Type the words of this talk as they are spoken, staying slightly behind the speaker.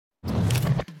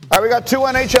All right, we got 2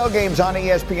 NHL games on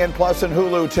ESPN Plus and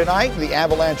Hulu tonight. The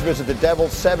Avalanche visit the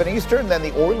Devils 7 Eastern. Then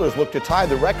the Oilers look to tie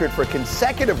the record for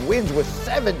consecutive wins with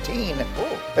 17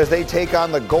 as they take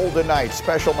on the Golden Knights.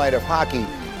 Special night of hockey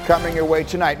coming your way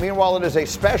tonight. Meanwhile, it is a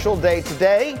special day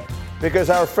today because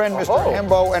our friend Mr.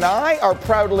 Hembo and I are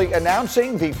proudly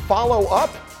announcing the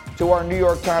follow-up to our New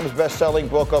York Times best-selling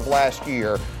book of last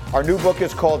year. Our new book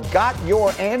is called Got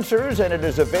Your Answers, and it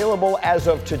is available as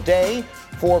of today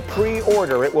for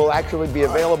pre-order. It will actually be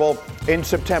available in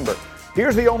September.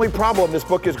 Here's the only problem this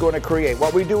book is going to create.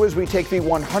 What we do is we take the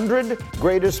 100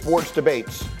 greatest sports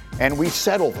debates and we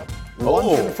settle them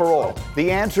once and for all.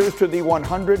 The answers to the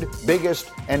 100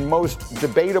 biggest and most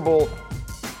debatable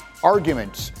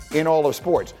arguments in all of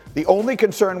sports. The only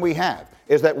concern we have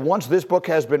is that once this book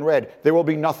has been read, there will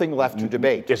be nothing left to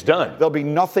debate. It's done. There'll be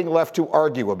nothing left to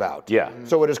argue about. Yeah.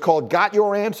 So it is called Got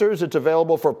Your Answers. It's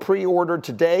available for pre-order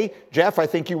today. Jeff, I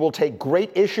think you will take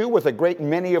great issue with a great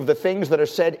many of the things that are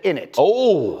said in it.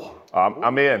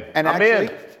 I'm in. And I'm actually,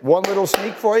 in. One little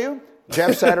sneak for you.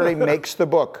 Jeff Saturday makes the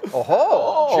book.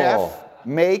 Jeff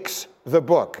makes the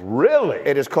book. Really?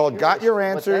 It is called Got Your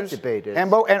Answers. What that debate is. And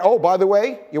by the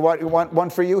way, you want one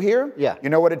for you here? Yeah. You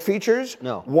know what it features?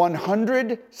 No.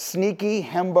 100 sneaky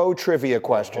Hembo trivia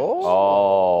questions.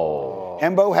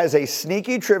 Hembo has a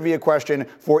sneaky trivia question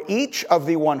for each of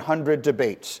the 100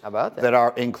 debates. How about that? That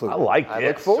are included. I like I this.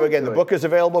 look forward So again, the book is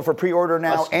available for pre-order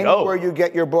now. Let's Anywhere go. you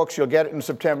get your books, you'll get it in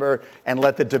September, and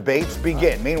let the debates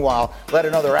begin. Meanwhile, let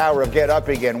another hour of Get Up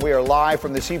begin. We are live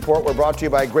from the Seaport. We're brought to you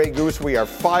by Grey Goose. We are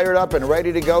fired up and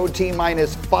ready to go.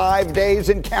 T-minus 5 days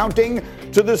and counting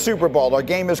to the Super Bowl. Our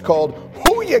game is called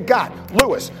Who You Got?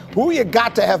 Lewis, who you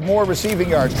got to have more receiving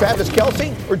yards, Travis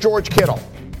Kelce or George Kittle?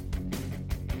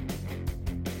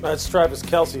 That's Travis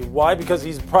Kelce. Why? Because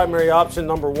he's primary option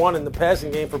number one in the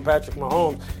passing game for Patrick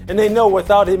Mahomes. And they know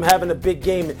without him having a big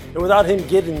game and without him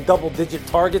getting double-digit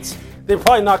targets, they're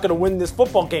probably not going to win this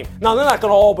football game. Now, they're not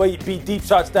going to all be deep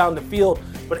shots down the field,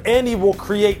 but Andy will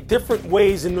create different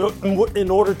ways in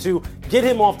order to get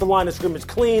him off the line of scrimmage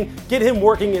clean, get him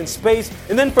working in space,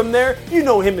 and then from there, you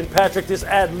know him and Patrick just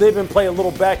ad-lib and play a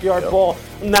little backyard ball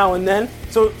now and then.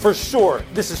 So for sure,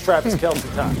 this is Travis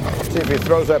Kelce time. See if he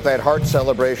throws up that heart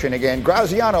celebration again.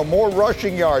 Graziano, more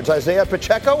rushing yards, Isaiah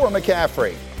Pacheco or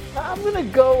McCaffrey? I'm going to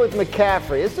go with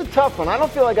McCaffrey. It's a tough one. I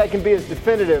don't feel like I can be as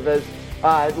definitive as,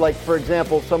 like, for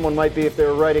example, someone might be if they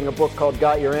were writing a book called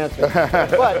Got Your Answer.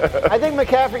 But I think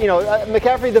McCaffrey,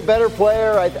 McCaffrey the better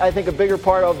player. I think a bigger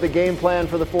part of the game plan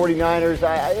for the 49ers.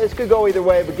 This could go either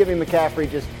way, but give me McCaffrey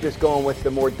just going with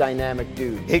the more dynamic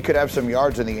dude. He could have some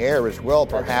yards in the air as well,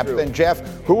 perhaps. Then, Jeff,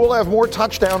 who will have more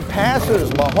touchdown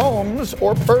passes, Mahomes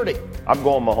or Purdy? I'm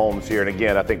going Mahomes here, and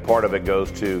again, I think part of it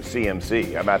goes to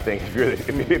CMC. I think if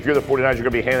you're the 49ers, you're going to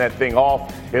be handing that thing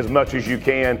off as much as you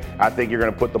can. I think you're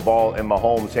going to put the ball in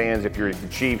Mahomes' hands. If you're the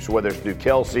Chiefs, whether it's through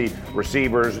Kelce,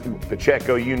 receivers,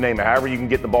 Pacheco, you name it, however you can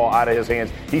get the ball out of his hands.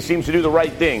 He seems to do the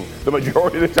right thing the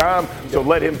majority of the time, so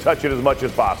let him touch it as much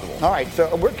as possible. All right,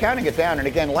 so we're counting it down. And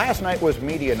again, last night was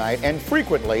media night, and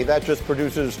frequently that just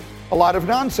produces a lot of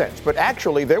nonsense. But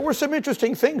actually, there were some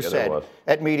interesting things said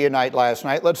at media night last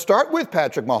night. Let's start with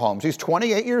Patrick Mahomes. He's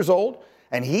 28 years old,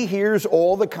 and he hears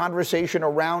all the conversation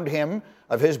around him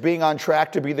of his being on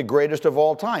track to be the greatest of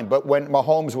all time. But when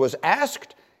Mahomes was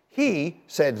asked, he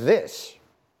said this.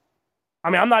 I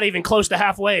mean, I'm not even close to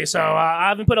halfway, so I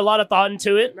haven't put a lot of thought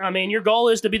into it. I mean, your goal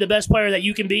is to be the best player that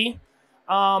you can be.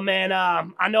 And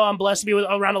I know I'm blessed to be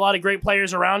around a lot of great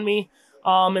players around me.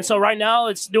 And so right now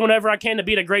it's doing whatever I can to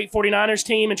beat a great 49ers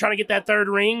team and trying to get that third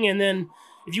ring. And then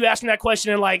if you ask me that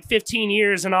question in like 15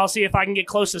 years, and I'll see if I can get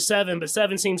close to 7, but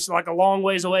 7 seems like a long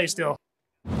ways away still.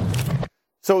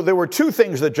 So there were two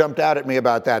things that jumped out at me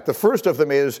about that. The first of them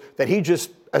is that he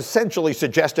just essentially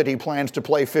suggested he plans to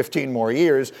play 15 more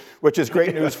years, which is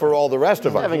great news for all the rest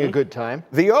of us. Having a good time.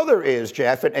 The other is,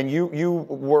 Jeff, and you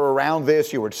were around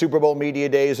this, you were at Super Bowl media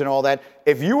days and all that.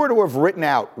 If you were to have written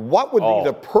out what would be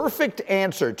the perfect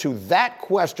answer to that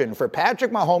question for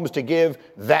Patrick Mahomes to give,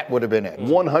 that would have been it.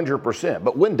 100%.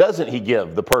 But when doesn't he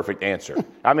give the perfect answer?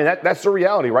 I mean, that's the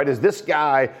reality, right? Is this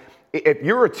guy, if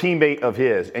you're a teammate of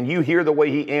his and you hear the way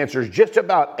he answers just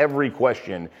about every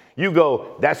question, you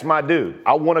go, that's my dude.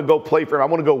 I want to go play for him. I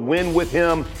want to go win with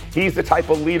him. He's the type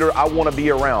of leader I want to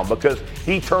be around because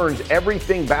he turns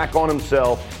everything back on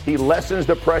himself. He lessens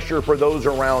the pressure for those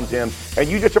around him, and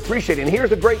you just appreciate it. And here's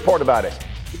the great part about it.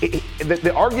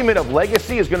 the argument of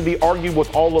legacy is going to be argued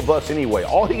with all of us anyway.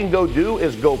 All he can go do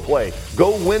is go play.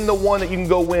 Go win the one that you can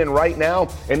go win right now,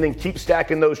 and then keep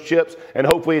stacking those chips, and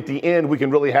hopefully at the end we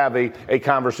can really have a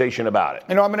conversation about it.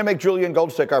 You know, I'm going to make Julian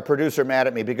Goldstick, our producer, mad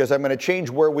at me because I'm going to change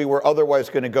where we were otherwise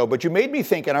going to go. But you made me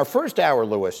think in our first hour,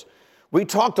 Lewis, we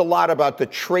talked a lot about the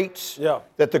traits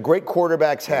that the great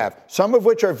quarterbacks have, some of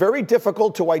which are very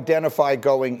difficult to identify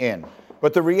going in.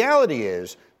 But the reality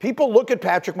is, people look at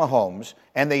Patrick Mahomes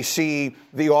and they see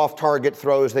the off-target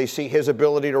throws, they see his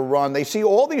ability to run, they see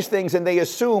all these things and they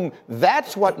assume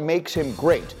that's what makes him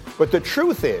great. But the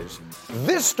truth is,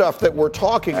 this stuff that we're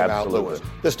talking about, Lewis,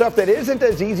 the stuff that isn't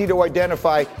as easy to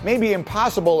identify, maybe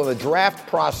impossible in the draft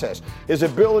process, his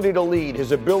ability to lead,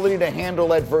 his ability to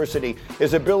handle adversity,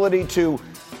 his ability to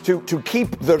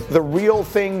keep the real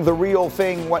thing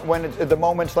when the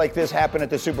moments like this happen at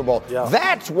the Super Bowl. Yeah.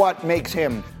 That's what makes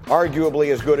him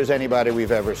arguably as good as anybody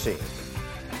we've ever seen.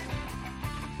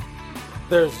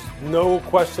 There's no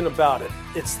question about it.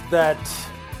 It's that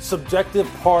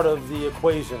subjective part of the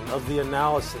equation, of the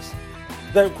analysis,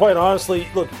 that quite honestly,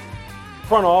 look,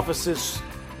 front offices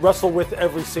wrestle with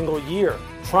every single year,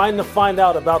 trying to find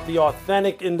out about the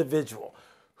authentic individual.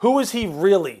 Who is he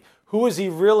really? Who is he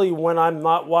really when I'm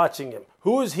not watching him?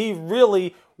 Who is he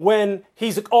really when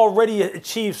he's already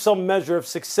achieved some measure of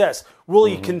success? Will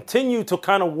he continue to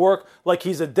kind of work like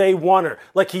he's a day oneer,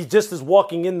 like he just is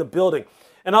walking in the building?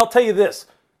 And I'll tell you this,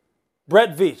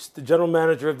 Brett Veach, the general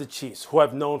manager of the Chiefs, who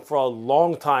I've known for a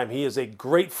long time, he is a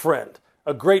great friend,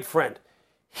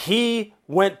 He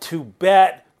went to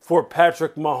bat for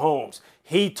Patrick Mahomes.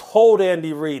 He told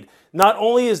Andy Reid, not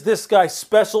only is this guy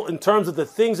special in terms of the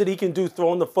things that he can do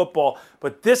throwing the football,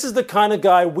 but this is the kind of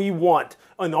guy we want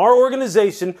in our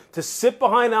organization to sit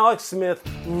behind Alex Smith,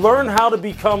 learn how to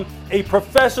become a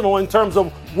professional in terms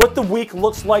of what the week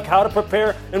looks like, how to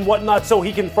prepare and whatnot, so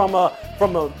he can from a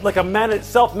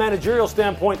self-managerial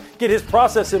standpoint get his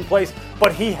process in place.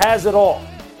 But he has it all.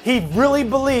 He really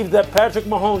believed that Patrick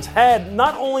Mahomes had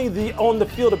not only the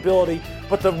on-the-field ability,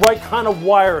 but the right kind of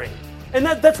wiring. And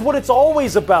that's what it's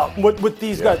always about with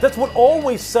these guys. That's what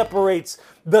always separates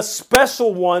the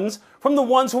special ones from the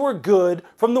ones who are good,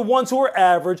 from the ones who are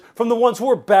average, from the ones who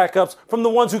are backups, from the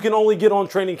ones who can only get on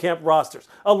training camp rosters.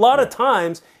 A lot of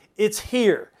times, it's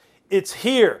here. It's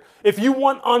here. If you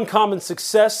want uncommon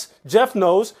success, Jeff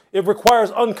knows it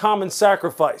requires uncommon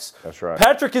sacrifice. That's right.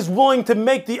 Patrick is willing to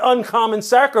make the uncommon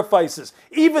sacrifices,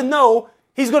 even though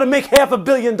he's going to make $500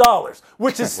 million,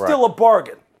 which is still a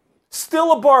bargain.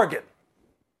 Still a bargain.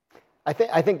 I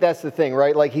think that's the thing,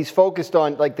 right? Like, he's focused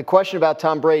on, like, the question about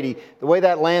Tom Brady, the way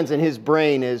that lands in his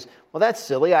brain is, well, that's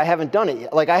silly. I haven't done it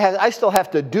yet. Like, I still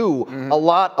have to do a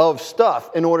lot of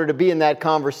stuff in order to be in that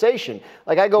conversation.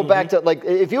 Like, I go back to, like,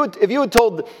 if you had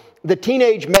told the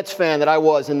teenage Mets fan that I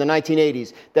was in the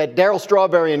 1980s that Darryl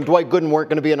Strawberry and Dwight Gooden weren't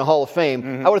going to be in the Hall of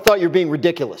Fame, I would have thought you were being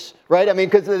ridiculous, right? I mean,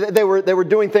 because they were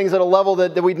doing things at a level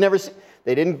that we'd never seen.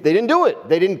 They didn't do it.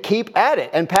 They didn't keep at it.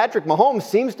 And Patrick Mahomes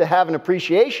seems to have an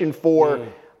appreciation for,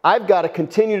 I've got to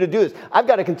continue to do this. I've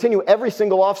got to continue every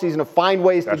single offseason to find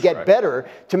ways to get better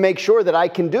to make sure that I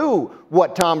can do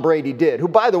what Tom Brady did, who,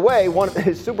 by the way,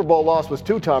 his Super Bowl loss was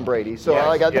to Tom Brady. So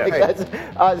I think that's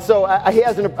he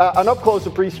has an up-close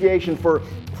appreciation for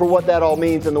what that all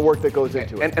means and the work that goes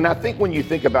into it. And I think when you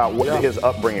think about his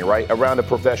upbringing, right, around a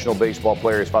professional baseball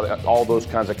player, his father, all those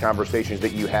kinds of conversations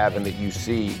that you have and that you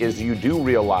see, is you do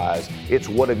realize it's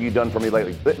what have you done for me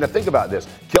lately. Now think about this.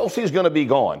 Kelsey's going to be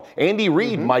gone. Andy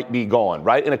Reid might be gone,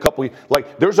 right, in a couple of,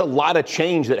 like, there's a lot of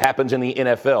change that happens in the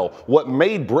NFL. What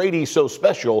made Brady so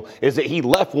special is that he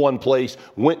left one place,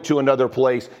 went to another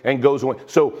place, and goes on.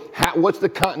 So what's the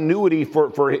continuity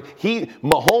for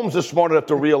Mahomes is smart enough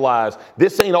to realize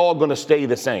this ain't all going to stay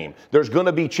the same. There's going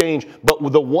to be change,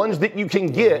 but the ones that you can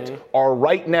get are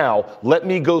right now. Let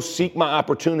me go seek my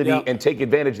opportunity and take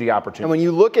advantage of the opportunity. And when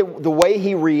you look at the way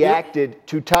he reacted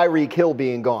to Tyreek Hill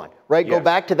being gone, right? Go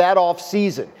back to that off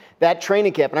season, that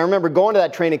training camp. And I remember going to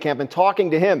that training camp and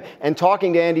talking to him and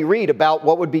talking to Andy Reid about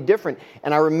what would be different.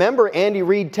 And I remember Andy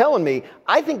Reid telling me,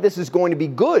 I think this is going to be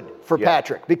good for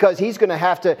Patrick because he's going to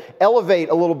have to elevate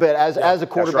a little bit as a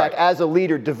quarterback, as a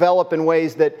leader, develop in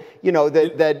ways that,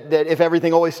 that if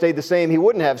everything always stayed the same, he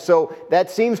wouldn't have. So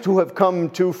that seems to have come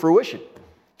to fruition.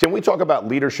 Can we talk about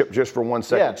leadership just for 1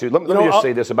 second, too? Let me just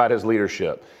say this about his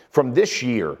leadership. From this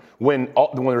year, when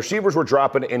the receivers were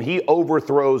dropping and he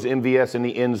overthrows MVS in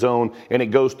the end zone and it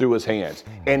goes through his hands.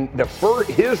 And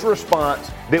his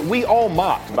response that we all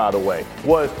mocked, by the way,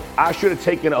 was, I should have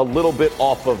taken a little bit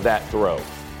off of that throw.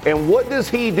 And what does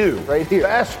he do? Right here.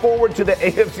 Fast forward to the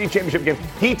AFC Championship game.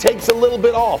 He takes a little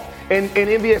bit off, and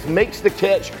MVS makes the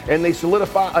catch, and they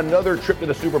solidify another trip to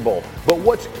the Super Bowl. But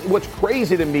what's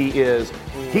crazy to me is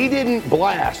he didn't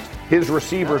blast his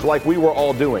receivers like we were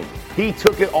all doing. He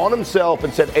took it on himself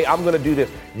and said, hey, I'm going to do this.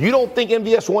 You don't think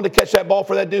MVS wanted to catch that ball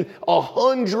for that dude?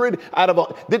 100 out of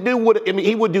a. The dude would, I mean,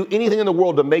 he would do anything in the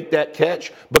world to make that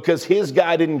catch because his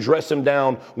guy didn't dress him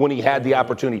down when he had the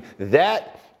opportunity.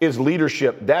 That is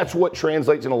leadership. That's what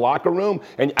translates in a locker room,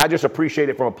 and I just appreciate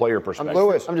it from a player perspective.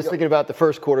 Lewis, I'm just thinking about the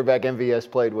first quarterback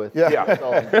MVS played with. Yeah.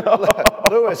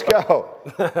 Lewis, go.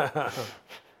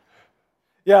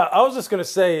 Yeah, I was just going to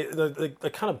say,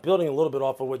 the kind of building a little bit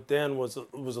off of what Dan was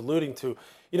alluding to.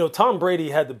 You know, Tom Brady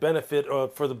had the benefit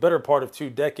of, for the better part of 2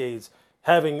 decades,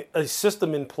 having a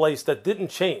system in place that didn't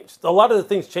change. A lot of the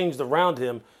things changed around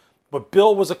him, but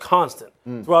Bill was a constant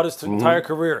throughout his entire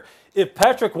career. If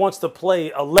Patrick wants to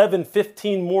play 11,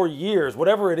 15 more years,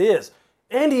 whatever it is,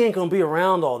 Andy ain't going to be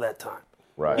around all that time.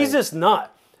 Right. He's just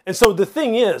not. And so the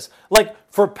thing is, like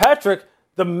for Patrick,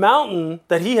 the mountain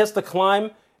that he has to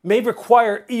climb may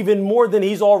require even more than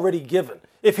he's already given.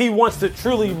 If he wants to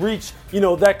truly reach, you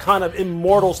know, that kind of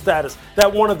immortal status,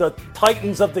 that one of the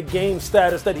titans of the game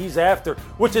status that he's after,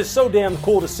 which is so damn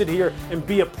cool to sit here and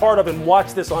be a part of and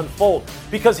watch this unfold.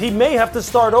 Because he may have to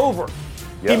start over.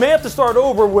 He may have to start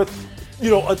over with,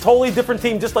 you know, a totally different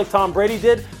team just like Tom Brady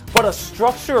did, but a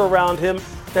structure around him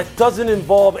that doesn't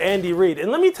involve Andy Reid.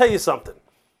 And let me tell you something.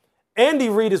 Andy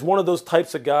Reid is one of those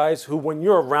types of guys who, when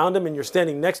you're around him and you're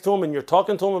standing next to him and you're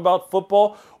talking to him about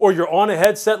football, or you're on a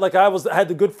headset like I had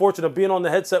the good fortune of being on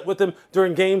the headset with him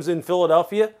during games in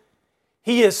Philadelphia,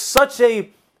 he is such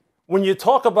a, when you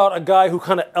talk about a guy who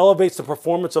kind of elevates the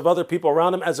performance of other people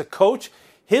around him as a coach,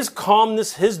 his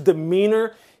calmness, his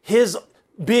demeanor, his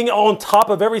being on top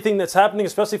of everything that's happening,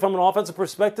 especially from an offensive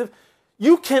perspective,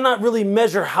 you cannot really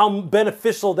measure how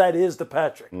beneficial that is to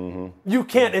Patrick. You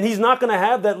can't, and he's not going to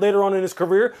have that later on in his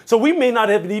career. So we may not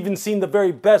have even seen the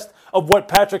very best of what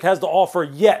Patrick has to offer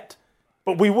yet,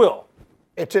 but we will.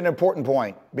 It's an important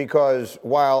point because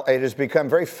while it has become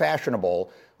very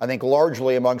fashionable, I think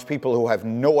largely amongst people who have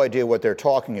no idea what they're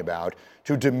talking about,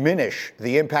 to diminish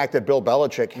the impact that Bill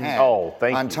Belichick had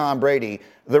on Tom Brady.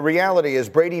 The reality is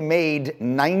Brady made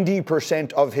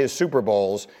 90% of his Super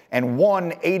Bowls and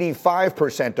won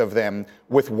 85% of them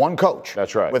with one coach.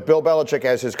 That's right. With Bill Belichick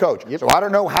as his coach. So I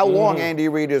don't know how long Andy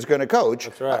Reid is going to coach.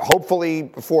 That's right.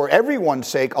 Hopefully, for everyone's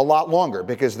sake, a lot longer,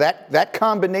 because that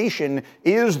combination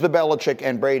is the Belichick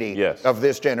and Brady of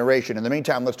this generation. In the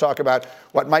meantime, let's talk about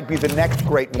what might be the next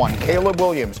great one. Caleb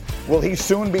Williams. Will he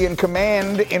soon be in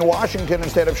command in Washington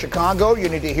instead of Chicago? You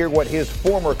need to hear what his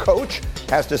former coach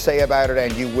has to say about it,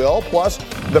 and you will. Plus,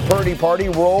 the Purdy party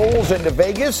rolls into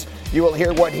Vegas. You will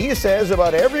hear what he says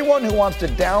about everyone who wants to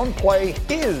downplay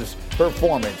his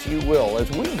performance. You will as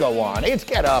we go on. It's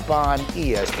Get Up on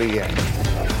ESPN.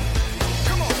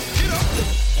 Come on, get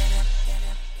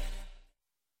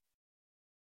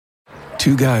up.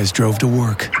 Two guys drove to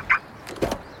work.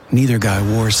 Neither guy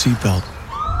wore a seatbelt.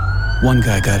 One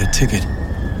guy got a ticket.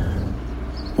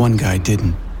 One guy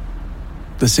didn't.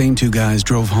 The same two guys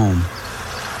drove home.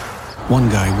 One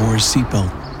guy wore his seatbelt.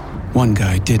 One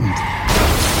guy didn't.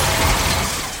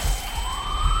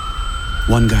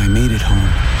 One guy made it home.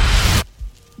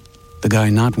 The guy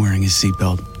not wearing his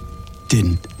seatbelt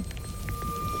didn't.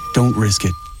 Don't risk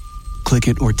it. Click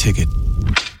it or ticket.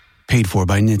 Paid for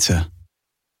by NHTSA.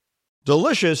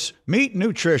 Delicious, meet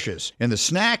nutritious. In the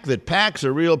snack that packs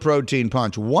a real protein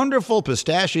punch, Wonderful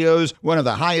Pistachios, one of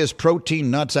the highest protein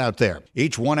nuts out there.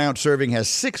 Each 1 ounce serving has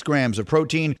 6 grams of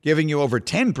protein, giving you over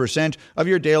 10% of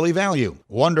your daily value.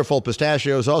 Wonderful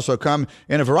Pistachios also come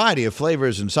in a variety of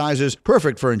flavors and sizes,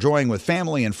 perfect for enjoying with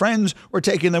family and friends or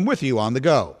taking them with you on the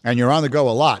go. And you're on the go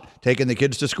a lot, taking the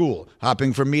kids to school,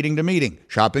 hopping from meeting to meeting,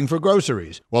 shopping for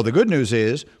groceries. Well, the good news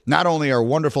is, not only are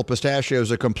Wonderful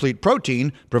Pistachios a complete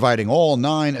protein, providing all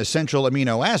 9 essential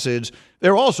amino acids,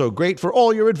 they're also great for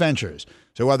all your adventures.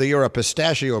 So whether you're a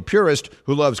pistachio purist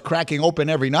who loves cracking open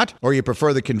every nut, or you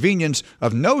prefer the convenience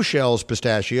of no-shells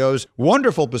pistachios,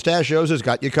 Wonderful Pistachios has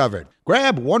got you covered.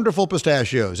 Grab Wonderful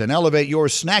Pistachios and elevate your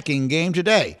snacking game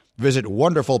today. Visit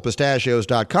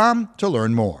wonderfulpistachios.com to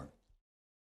learn more.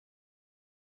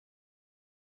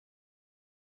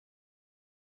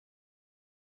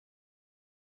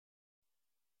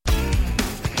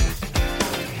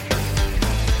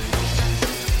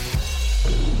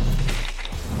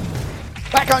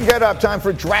 Back on Get Up, time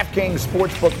for DraftKings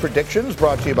Sportsbook predictions,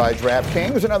 brought to you by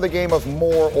DraftKings. Another game of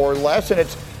more or less, and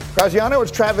it's Graziano,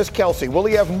 it's Travis Kelce. Will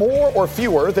he have more or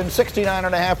fewer than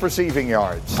 69.5 receiving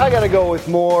yards? I got to go with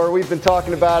more. We've been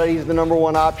talking about it. He's the number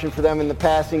one option for them in the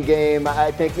passing game.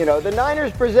 I think, the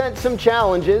Niners present some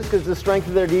challenges because the strength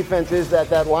of their defense is that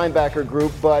linebacker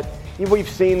group, but we've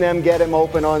seen them get him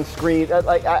open on screen.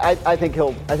 I think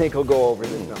he'll go over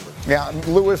this number. Yeah,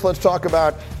 Lewis, let's talk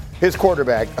about his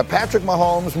quarterback. Patrick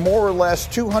Mahomes, more or less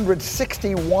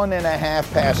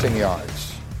 261.5 passing yards.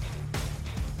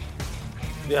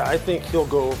 Yeah, I think he'll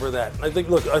go over that. I think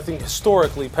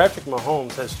historically, Patrick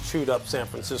Mahomes has chewed up San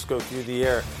Francisco through the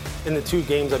air in the 2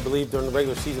 games, I believe, during the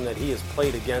regular season that he has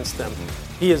played against them.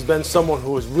 He has been someone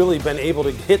who has really been able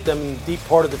to hit them in the deep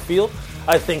part of the field.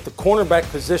 I think the cornerback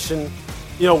position,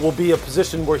 will be a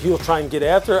position where he'll try and get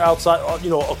after outside,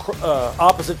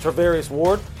 opposite Travarius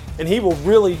Ward, and he will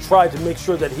really try to make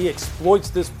sure that he exploits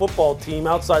this football team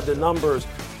outside the numbers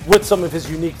with some of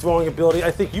his unique throwing ability. I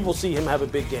think you will see him have a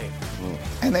big game.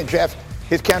 And then, Jeff,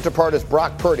 his counterpart is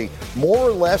Brock Purdy. More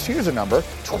or less, here's a number,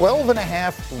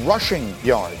 12.5 rushing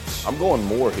yards. I'm going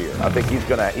more here. I think he's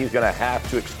gonna have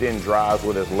to extend drives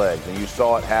with his legs. And you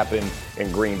saw it happen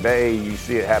in Green Bay. You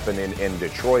see it happen in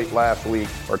Detroit last week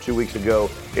or 2 weeks ago.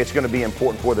 It's going to be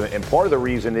important for them. And part of the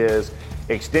reason is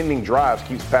extending drives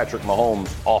keeps Patrick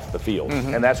Mahomes off the field.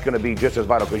 And that's going to be just as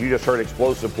vital because you just heard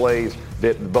explosive plays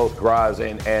that both Graz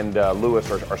and Lewis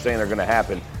are saying are going to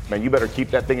happen. Man, you better keep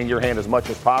that thing in your hand as much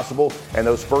as possible, and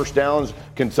those first downs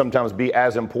can sometimes be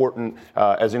as important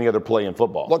as any other play in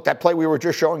football. Look, that play we were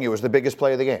just showing you was the biggest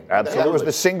play of the game. Absolutely. That was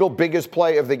the single biggest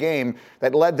play of the game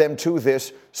that led them to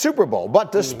this Super Bowl.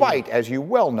 But despite, as you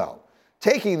well know,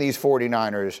 taking these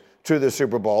 49ers to the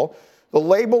Super Bowl, the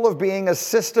label of being a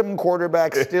system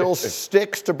quarterback still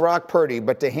sticks to Brock Purdy,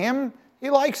 but to him, he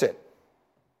likes it.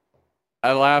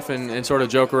 I laugh and sort of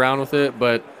joke around with it,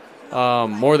 but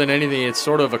more than anything, it's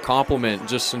sort of a compliment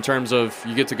just in terms of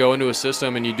you get to go into a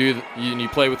system and you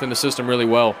play within the system really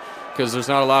well because there's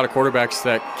not a lot of quarterbacks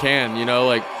that can,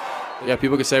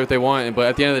 people can say what they want, but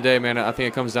at the end of the day, man, I think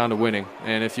it comes down to winning.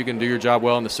 And if you can do your job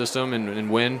well in the system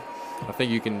and win, I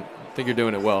think you're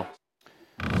doing it well.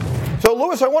 So,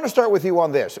 Lewis, I want to start with you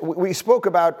on this. We spoke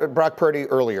about Brock Purdy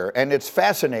earlier, and it's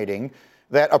fascinating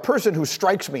that a person who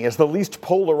strikes me as the least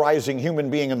polarizing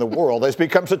human being in the world has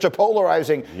become such a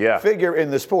polarizing figure in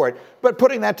the sport. But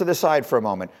putting that to the side for a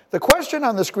moment, the question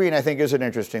on the screen, I think, is an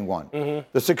interesting one.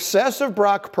 The success of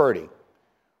Brock Purdy,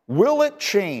 will it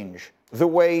change the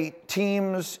way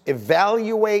teams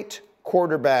evaluate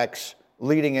quarterbacks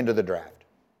leading into the draft?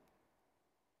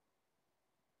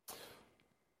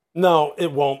 No,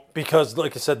 it won't, because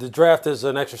like I said, the draft is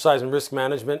an exercise in risk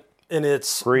management, and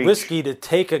it's risky to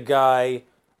take a guy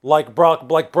like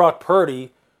Brock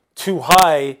Purdy too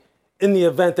high in the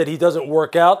event that he doesn't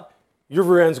work out. Your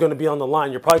rear end's going to be on the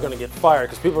line. You're probably going to get fired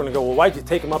because people are going to go, well, why'd you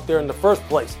take him up there in the first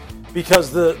place?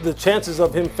 Because the chances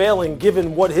of him failing,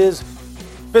 given what his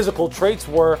physical traits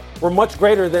were much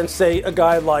greater than, say, a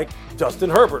guy like Justin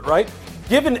Herbert, right?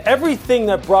 Given everything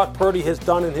that Brock Purdy has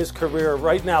done in his career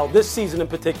right now, this season in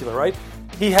particular, right?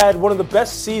 He had one of the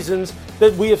best seasons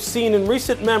that we have seen in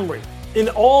recent memory in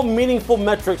all meaningful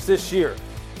metrics this year.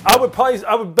 I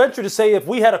would venture to say if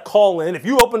we had a call in, if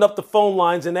you opened up the phone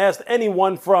lines and asked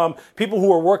anyone from people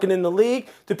who are working in the league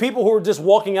to people who are just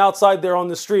walking outside there on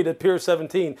the street at Pier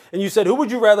 17, and you said, who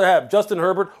would you rather have, Justin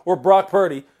Herbert or Brock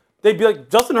Purdy? They'd be like,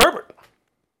 Justin Herbert.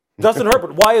 Justin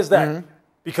Herbert. Why is that?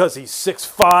 Because he's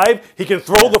 6'5", he can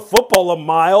throw the football a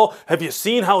mile. Have you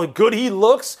seen how good he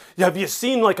looks? Have you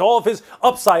seen like all of his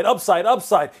upside?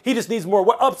 He just needs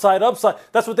more upside.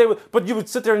 That's what they would. But you would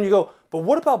sit there and you go, but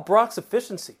what about Brock's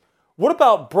efficiency? What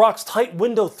about Brock's tight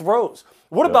window throws?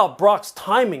 What about Brock's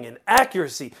timing and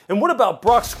accuracy? And what about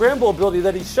Brock's scramble ability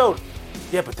that he showed?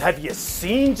 Yeah, but have you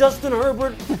seen Justin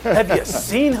Herbert? Have you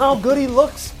seen how good he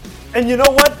looks? And you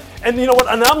know what? And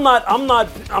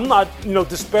I'm not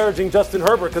disparaging Justin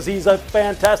Herbert because he's a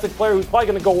fantastic player who's probably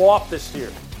going to go off this year.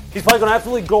 He's probably going to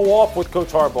absolutely go off with Coach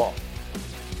Harbaugh.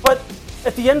 But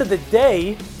at the end of the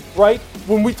day, right,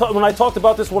 when I talked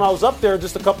about this when I was up there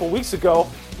just a couple of weeks ago,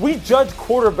 we judge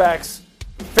quarterbacks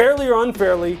fairly or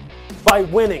unfairly by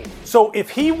winning. So if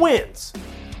he wins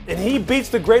and he beats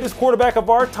the greatest quarterback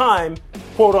of our time,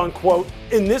 quote unquote,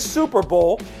 in this Super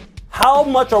Bowl, how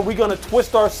much are we going to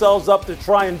twist ourselves up to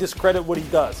try and discredit what he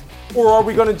does? Or are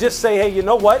we going to just say, hey, you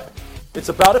know what? It's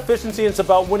about efficiency and it's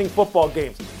about winning football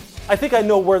games. I think I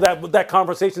know where that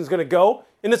conversation is going to go,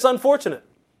 and it's unfortunate.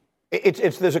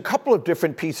 There's a couple of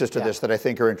different pieces to this that I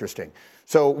think are interesting.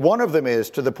 So one of them is,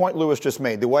 to the point Lewis just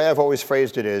made, the way I've always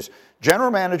phrased it is, general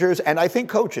managers and I think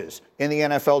coaches in the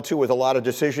NFL too, with a lot of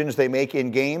decisions they make in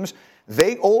games,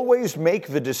 they always make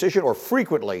the decision, or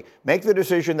frequently make the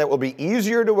decision that will be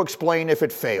easier to explain if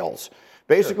it fails.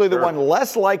 Basically, the one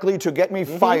less likely to get me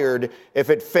fired if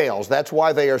it fails. That's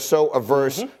why they are so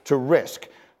averse to risk.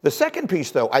 The second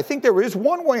piece, though, I think there is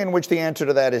one way in which the answer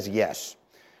to that is yes.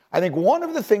 I think one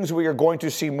of the things we are going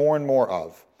to see more and more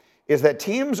of is that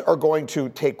teams are going to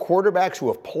take quarterbacks who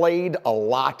have played a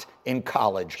lot in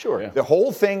college. Sure. Yeah. The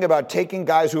whole thing about taking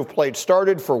guys who have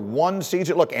started for one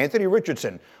season. Look, Anthony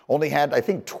Richardson only had, I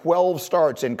think, 12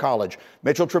 starts in college.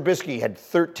 Mitchell Trubisky had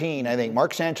 13, I think.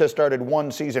 Mark Sanchez started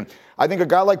one season. I think a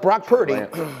guy like Brock Purdy,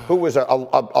 who was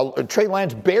Trey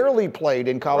Lance barely played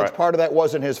in college. Right. Part of that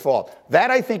wasn't his fault. That,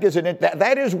 I think,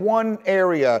 that is one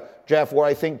area, Jeff, where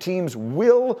I think teams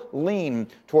will lean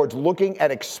towards looking at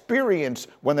experience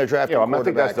when they're drafting quarterbacks. I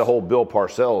think that's the whole Bill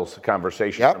Parcells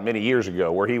conversation from many years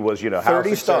ago, where he was, how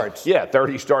 30 starts. Yeah,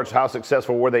 30 starts. How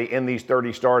successful were they in these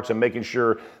 30 starts, and making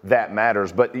sure that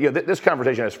matters. But this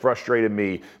conversation has frustrated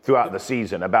me throughout the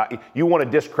season about you want to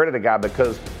discredit a guy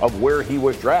because of where he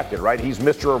was drafted, right? He's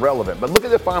Mr. Irrelevant. But look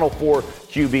at the final four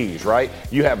QBs, right?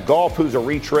 You have Goff, who's a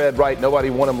retread, right? Nobody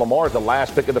wanted him. Lamar's the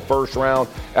last pick of the first round,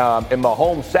 and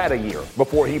Mahomes sat a year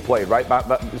before he played, right?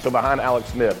 So behind Alex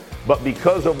Smith. But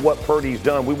because of what Purdy's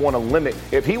done, we want to limit.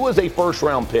 If he was a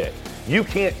first-round pick, you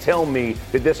can't tell me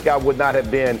that this guy would not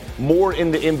have been more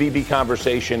in the MVP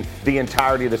conversation the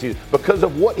entirety of the season because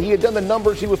of what he had done, the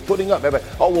numbers he was putting up.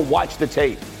 Oh, well, watch the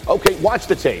tape. Okay, watch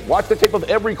the tape. Watch the tape of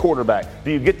every quarterback.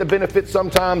 Do you get the benefits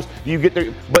sometimes?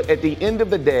 But at the end of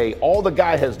the day, all the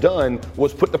guy has done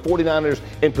was put the 49ers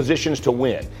in positions to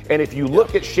win. And if you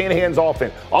look at Shanahan's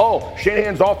offense,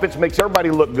 Shanahan's offense makes everybody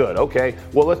look good. Okay,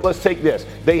 well, let's take this.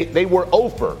 They were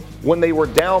over when they were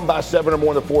down by 7 or more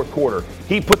in the fourth quarter.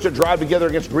 He puts a drive together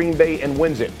against Green Bay and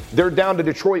wins it. They're down to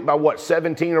Detroit by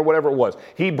 17 or whatever it was.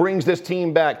 He brings this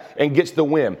team back and gets the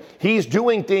win. He's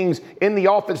doing things in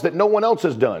the offense that no one else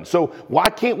has done. So why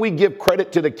can't we give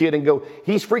credit to the kid and go,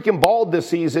 he's freaking balled this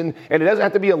season, and it doesn't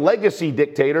have to be a legacy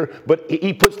dictator, but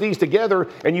he puts these together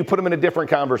and you put them in a different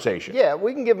conversation. Yeah,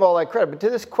 we can give him all that credit. But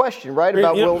to this question, right,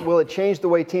 about will it change the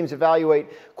way teams evaluate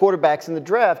quarterbacks in the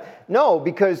draft? No,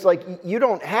 because you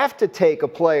don't have to take a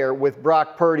player with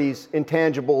Brock Purdy's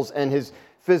intangibles and his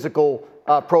physical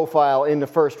profile in the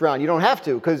first round. You don't have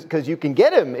to because you can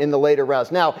get him in the later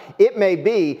rounds. Now, it may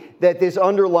be that this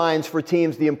underlines for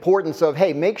teams the importance of,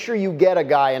 hey, make sure you get a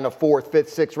guy in the 4th, 5th,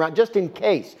 6th round just in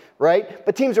case, right?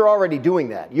 But teams are already doing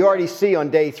that. You already see on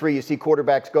day 3, you see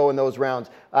quarterbacks go in those rounds,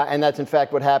 and that's in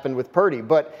fact what happened with Purdy.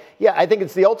 But yeah, I think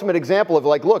it's the ultimate example of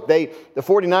look, the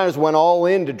 49ers went all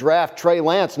in to draft Trey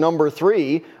Lance number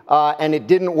 3, and it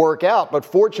didn't work out. But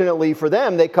fortunately for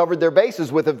them, they covered their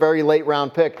bases with a very late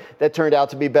round pick that turned out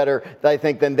to be better, I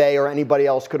think, than they or anybody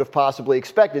else could have possibly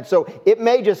expected. So it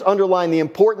may just underline the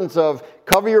importance of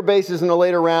cover your bases in the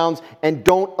later rounds and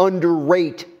don't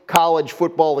underrate college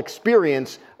football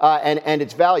experience and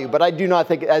its value. But I do not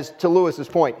think, as to Lewis's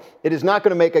point, it is not going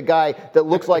to make a guy that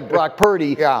looks like Brock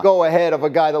Purdy go ahead of a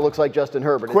guy that looks like Justin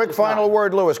Herbert. Quick final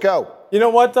word, Lewis, go. You know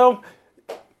what, though?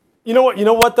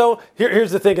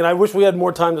 Here's the thing, and I wish we had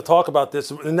more time to talk about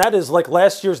this, and that is like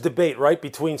last year's debate, right,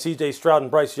 between C.J. Stroud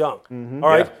and Bryce Young. All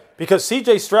right? Yeah. Because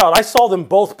C.J. Stroud, I saw them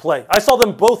both play. I saw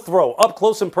them both throw up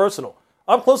close and personal.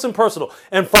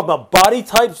 And from a body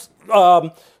type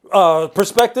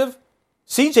perspective,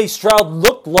 C.J. Stroud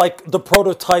looked like the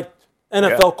prototype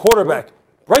NFL quarterback.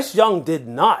 Bryce Young did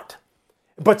not.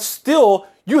 But still,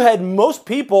 you had most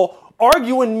people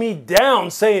arguing me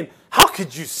down saying, how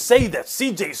could you say that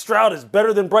C.J. Stroud is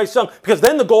better than Bryce Young? Because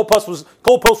then the goalpost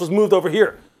was moved over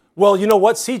here. Well, you know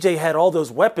what? C.J. had all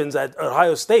those weapons at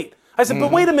Ohio State. I said,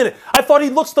 but wait a minute. I thought he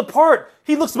looks the part.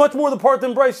 He looks much more the part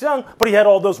than Bryce Young, but he had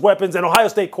all those weapons and Ohio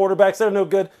State quarterbacks that are no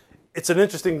good. It's an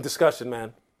interesting discussion,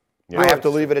 man. I have to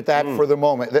leave it at that for the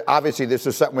moment. Obviously, this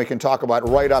is something we can talk about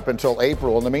right up until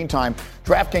April. In the meantime,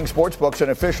 DraftKings Sportsbook's an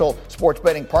official sports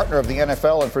betting partner of the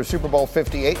NFL, and for Super Bowl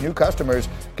 58, new customers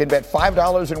can bet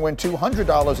 $5 and win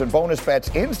 $200 in bonus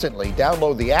bets instantly.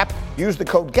 Download the app. Use the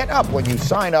code GETUP when you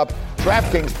sign up.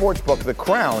 DraftKings Sportsbook, the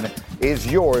crown is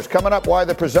yours. Coming up, why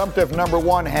the presumptive number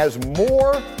one has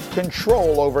more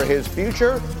control over his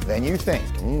future than you think.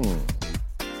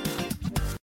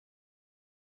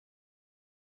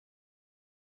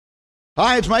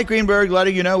 Hi, it's Mike Greenberg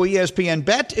letting you know ESPN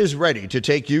Bet is ready to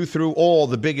take you through all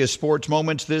the biggest sports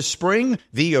moments this spring.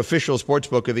 The official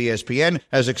sportsbook of ESPN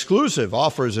has exclusive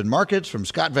offers and markets from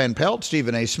Scott Van Pelt,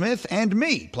 Stephen A. Smith, and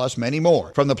me, plus many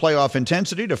more. From the playoff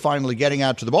intensity to finally getting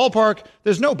out to the ballpark,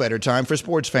 there's no better time for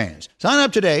sports fans. Sign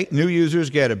up today. New users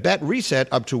get a bet reset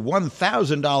up to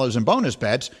 $1,000 in bonus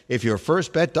bets if your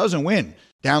first bet doesn't win.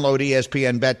 Download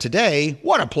ESPN Bet today.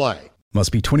 What a play.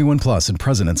 Must be 21 plus and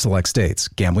present in select states.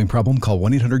 Gambling problem? Call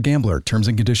 1-800-GAMBLER. Terms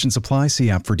and conditions apply. See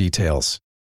app for details.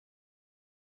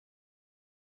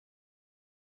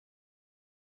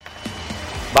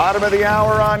 Bottom of the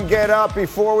hour on Get Up.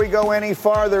 Before we go any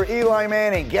farther, Eli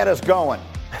Manning, get us going.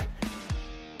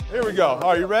 Here we go.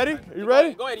 Are you ready? Are you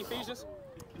ready? Go ahead, Ephesians.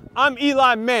 I'm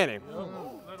Eli Manning.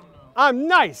 I'm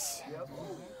nice.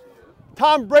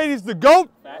 Tom Brady's the GOAT.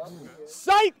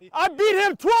 Sight, I beat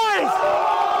him twice.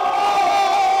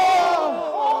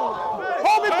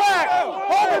 Hold me back.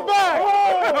 Hold me back.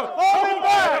 Hold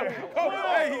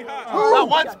me back. Not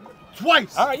once,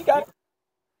 twice. All right, you got it.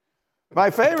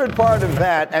 My favorite part of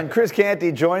that, and Chris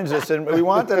Canty joins us, and we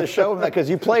wanted to show him that because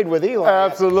you played with Eli.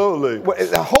 Absolutely.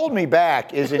 Hold Me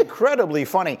Back is incredibly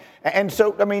funny. And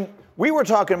so, I mean, we were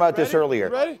talking about this earlier.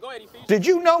 Ready? Did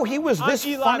you know he was this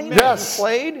funny when Yes. he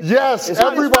played? Yes.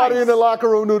 Everybody in the locker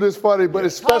room knew this funny, but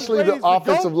especially the Brady's the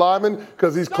offensive GOAT. lineman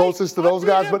because he's closest to those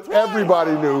guys. But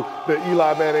everybody knew that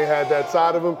Eli Manning had that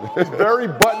side of him. He's very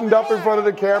buttoned up in front of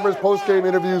the cameras, post-game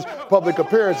interviews, public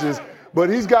appearances. But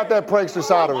he's got that prankster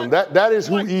side of him. That is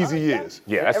who Easy is.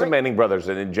 Yeah, that's the Manning brothers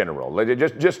in general.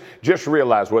 Just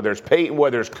realize whether it's Peyton,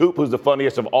 whether it's Coop, who's the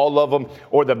funniest of all of them,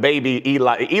 or the baby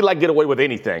Eli. Eli get away with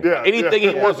anything. Yeah, anything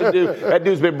he wants to do. That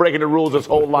dude's been breaking the rules his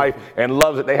whole life and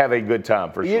loves it. They have a good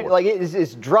time for sure. Like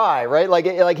it's dry, right?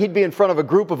 Like he'd be in front of a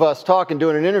group of us talking,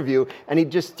 doing an interview, and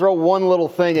he'd just throw one little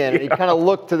thing in, and he'd kind of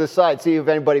look to the side, see if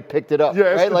anybody picked it up.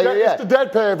 Yeah, right? it's the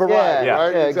deadpan variety, Yeah,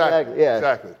 right? yeah, exactly. Yeah.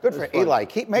 Exactly. Good for Eli.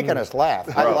 Keep making us laugh.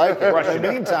 I like it. In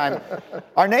the meantime,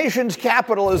 our nation's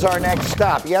capital is our next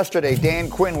stop. Yesterday, Dan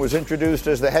Quinn was introduced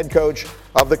as the head coach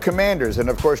of the Commanders. And,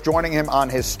 of course, joining him on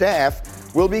his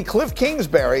staff will be Cliff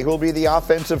Kingsbury, who will be the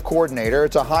offensive coordinator.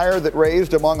 It's a hire that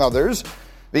raised, among others,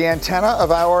 the antenna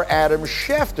of our Adam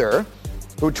Schefter,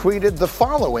 who tweeted the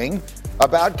following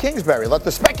about Kingsbury. Let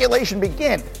the speculation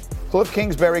begin. Cliff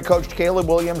Kingsbury coached Caleb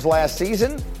Williams last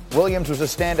season. Williams was a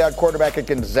standout quarterback at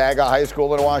Gonzaga High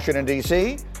School in Washington,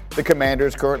 D.C. The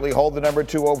Commanders currently hold the number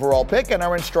 2 overall pick and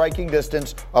are in striking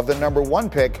distance of the number 1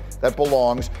 pick that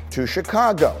belongs to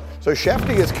Chicago. So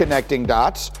Shefty is connecting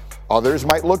dots. Others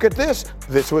might look at this.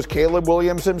 This was Caleb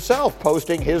Williams himself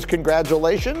posting his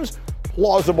congratulations.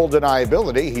 Plausible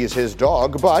deniability. He's his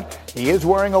dog, but he is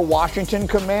wearing a Washington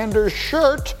Commanders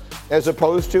shirt as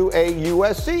opposed to a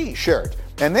USC shirt.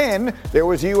 And then there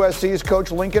was USC's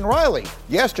coach Lincoln Riley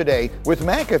yesterday with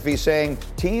McAfee saying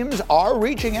teams are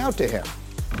reaching out to him.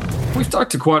 We've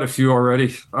talked to quite a few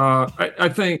already. I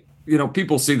think,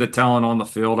 people see the talent on the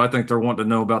field. I think they're wanting to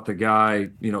know about the guy,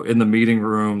 in the meeting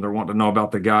room. They're wanting to know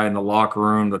about the guy in the locker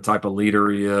room, the type of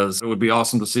leader he is. It would be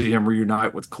awesome to see him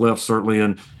reunite with Cliff, certainly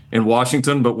in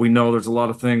Washington, but we know there's a lot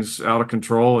of things out of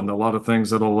control and a lot of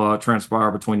things that'll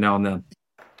transpire between now and then.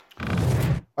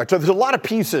 All right, so there's a lot of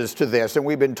pieces to this, and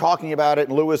we've been talking about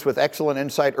it, Lewis, with excellent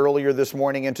insight earlier this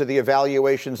morning into the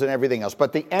evaluations and everything else.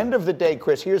 But at the end of the day,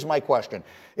 Chris, here's my question.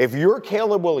 If you're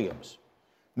Caleb Williams,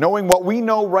 knowing what we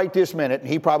know right this minute, and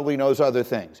he probably knows other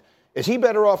things, is he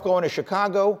better off going to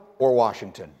Chicago or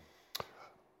Washington?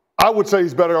 I would say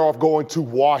he's better off going to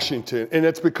Washington, and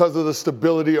it's because of the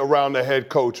stability around the head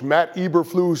coach. Matt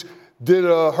Eberflus did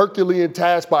a Herculean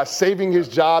task by saving his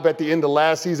job at the end of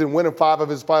last season, winning 5 of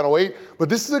his final 8. But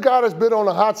this is a guy that's been on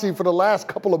the hot seat for the last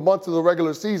couple of months of the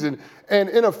regular season. And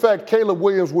in effect, Caleb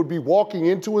Williams would be walking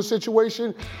into a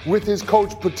situation with his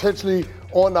coach potentially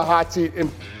on the hot seat and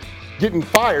getting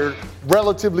fired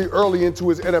relatively early into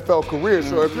his NFL career.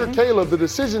 So if you're Caleb, the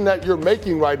decision that you're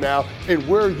making right now and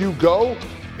where you go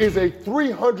is a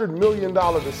 $300 million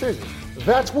decision.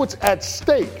 That's what's at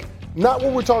stake. Not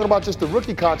when we're talking about just the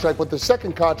rookie contract, but the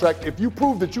second contract. If you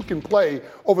prove that you can play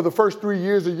over the first 3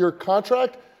 years of your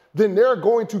contract, then they're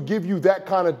going to give you that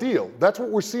kind of deal. That's what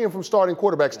we're seeing from starting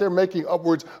quarterbacks. They're making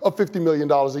upwards of $50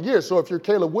 million a year. So if you're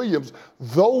Caleb Williams,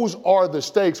 those are the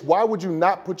stakes. Why would you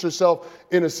not put yourself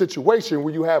in a situation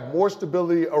where you have more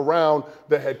stability around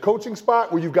the head coaching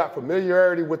spot, where you've got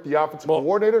familiarity with the offensive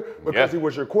coordinator because he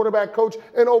was your quarterback coach?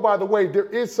 And oh, by the way, there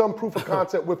is some proof of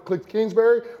concept with Cliff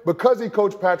Kingsbury because he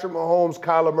coached Patrick Mahomes,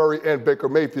 Kyler Murray, and Baker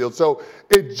Mayfield. So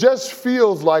it just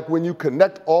feels like when you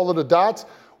connect all of the dots,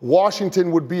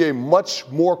 Washington would be a much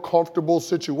more comfortable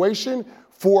situation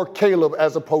for Caleb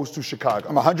as opposed to Chicago.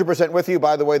 I'm 100% with you.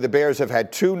 By the way, the Bears have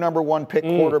had 2 number 1 pick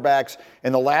quarterbacks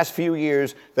in the last few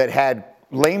years that had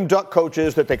lame duck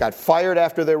coaches that they got fired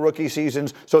after their rookie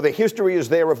seasons. So the history is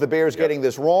there of the Bears getting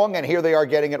this wrong, and here they are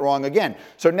getting it wrong again.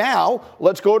 So now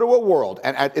let's go to a world,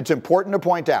 and it's important to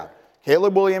point out,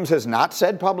 Caleb Williams has not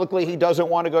said publicly he doesn't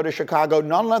want to go to Chicago.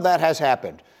 None of that has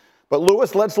happened. But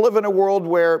Louis, let's live in a world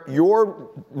where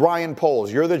you're Ryan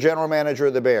Poles, you're the general manager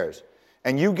of the Bears,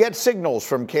 and you get signals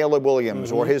from Caleb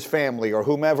Williams or his family or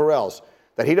whomever else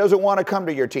that he doesn't want to come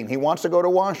to your team. He wants to go to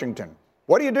Washington.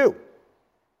 What do you do?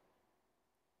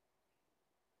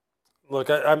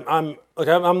 Look, I'm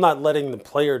not letting the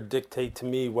player dictate to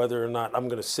me whether or not I'm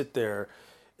going to sit there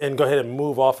and go ahead and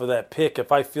move off of that pick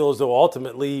if I feel as though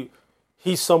ultimately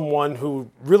he's someone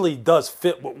who really does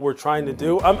fit what we're trying to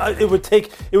do. It would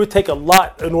take a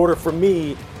lot in order for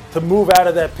me to move out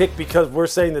of that pick because we're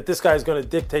saying that this guy's going to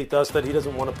dictate to us that he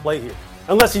doesn't want to play here,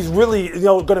 unless he's really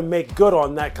going to make good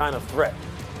on that kind of threat.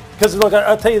 Because look,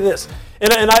 I'll tell you this,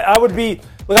 and I would be.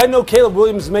 Look, I know Caleb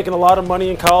Williams is making a lot of money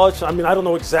in college. I mean, I don't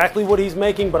know exactly what he's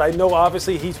making, but I know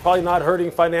obviously he's probably not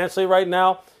hurting financially right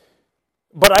now.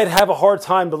 But I'd have a hard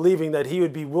time believing that he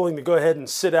would be willing to go ahead and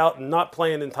sit out and not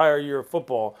play an entire year of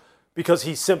football because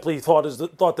he simply thought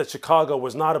that Chicago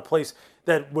was not a place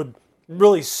that would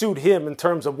really suit him in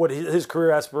terms of what his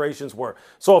career aspirations were.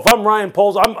 So if I'm Ryan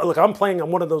Poles, I'm playing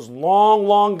on one of those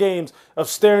long games of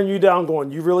staring you down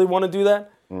going, you really want to do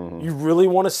that? You really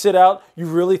want to sit out? You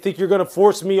really think you're going to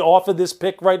force me off of this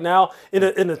pick right now in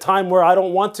a time where I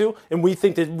don't want to, and we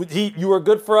think that you are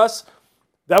good for us?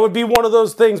 That would be one of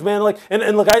those things, man.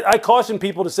 And look, I caution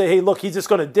people to say, hey, look, he's just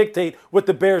going to dictate what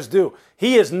the Bears do.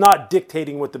 He is not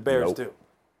dictating what the Bears do.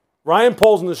 Ryan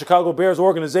Poles and the Chicago Bears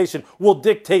organization will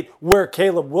dictate where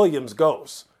Caleb Williams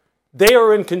goes. They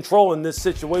are in control in this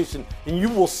situation, and you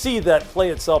will see that play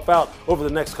itself out over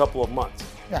the next couple of months.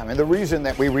 Yeah, I mean, the reason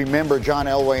that we remember John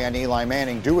Elway and Eli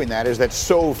Manning doing that is that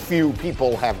so few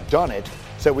people have done it.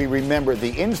 So we remember the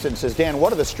instances. Dan,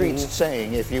 what are the streets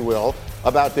saying, if you will,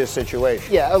 about this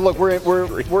situation? Yeah, look,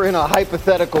 we're in a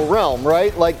hypothetical realm,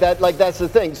 right? That's the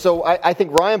thing. So I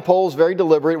think Ryan Poles, very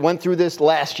deliberate, went through this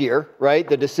last year, right?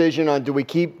 The decision on do we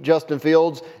keep Justin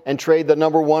Fields and trade the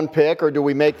number 1 pick, or do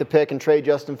we make the pick and trade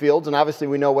Justin Fields? And obviously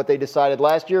we know what they decided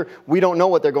last year. We don't know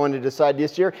what they're going to decide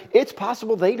this year. It's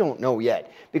possible they don't know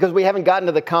yet because we haven't gotten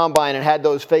to the combine and had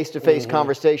those face-to-face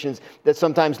conversations that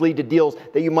sometimes lead to deals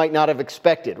that you might not have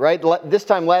expected, right? This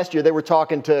time last year they were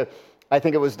talking to, I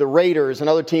think it was the Raiders and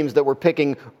other teams that were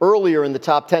picking earlier in the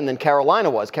top 10 than Carolina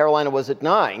was. Carolina was at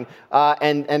 9,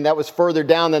 and that was further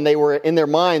down than they were in their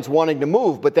minds wanting to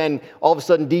move. But then all of a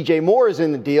sudden DJ Moore is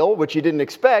in the deal, which you didn't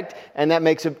expect, and that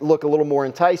makes it look a little more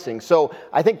enticing. So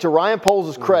I think to Ryan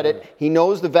Poles' credit, he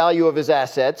knows the value of his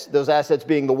assets, those assets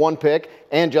being the 1 pick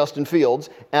and Justin Fields,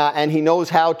 and he knows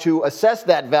how to assess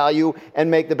that value and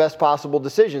make the best possible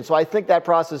decision. So I think that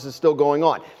process is still going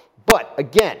on. But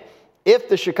again, if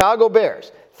the Chicago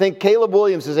Bears think Caleb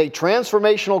Williams is a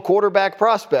transformational quarterback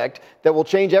prospect that will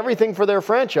change everything for their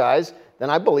franchise, then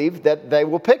I believe that they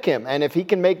will pick him. And if he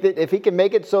can make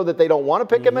it so that they don't want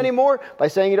to pick him anymore by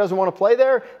saying he doesn't want to play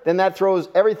there, then that throws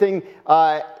everything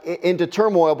into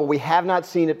turmoil. But we have not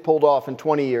seen it pulled off in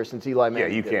 20 years since Eli Manning.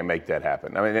 Yeah, you can't make that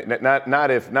happen. I mean, not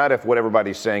if what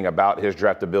everybody's saying about his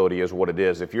draftability is what it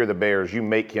is. If you're the Bears, you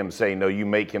make him say no, you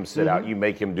make him sit out, you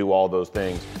make him do all those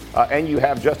things, and you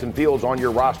have Justin Fields on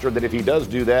your roster that if he does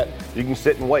do that, you can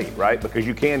sit and wait, right? Because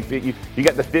you can you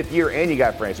got the 5th year and you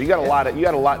got Francis. So you got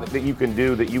a lot that you can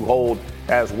do that you hold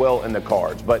as well in the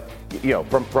cards. But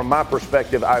from my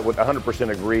perspective, I would 100%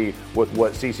 agree with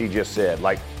what CeCe just said.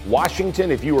 Like Washington,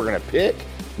 if you were going to pick,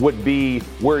 would be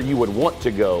where you would want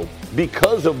to go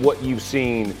because of what you've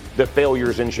seen, the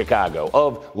failures in Chicago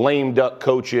of lame duck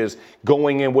coaches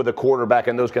going in with a quarterback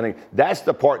and those kind of things. That's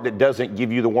the part that doesn't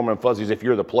give you the warm and fuzzies if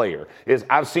you're the player. Is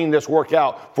I've seen this work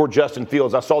out for Justin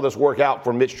Fields. I saw this work out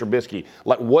for Mitch Trubisky.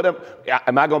 Like, what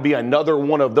am I going to be another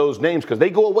one of those names? Because they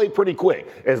go away pretty quick.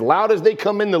 As loud as they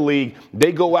come in the league,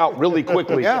 they go out really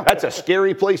quickly. That's a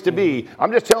scary place to be.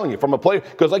 I'm just telling you, from a player,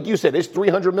 because like you said, it's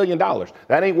 $300 million.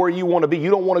 That ain't where you want to be. You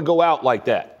don't want to go out like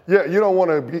that. Yeah, you don't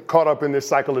want to be caught up in this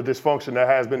cycle of dysfunction that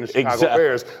has been the Chicago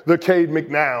Bears. The Cade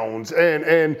McNowns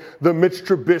and the Mitch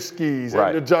Trubiskys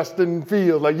and the Justin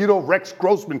Fields. Rex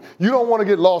Grossman. You don't want to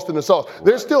get lost in the sauce.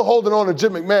 They're still holding on to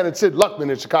Jim McMahon and Sid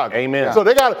Luckman in Chicago. Amen. So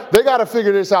they got to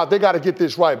figure this out. They got to get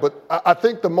this right. But I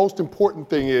think the most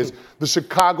important thing is the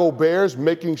Chicago Bears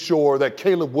making sure that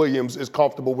Caleb Williams is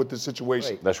comfortable with the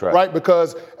situation. That's right. Right?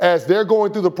 Because as they're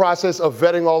going through the process of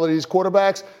vetting all of these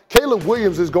quarterbacks, Caleb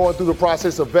Williams is going through the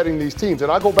process of vetting vetting these teams.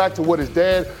 And I go back to what his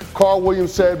dad, Carl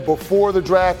Williams, said before the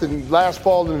draft and last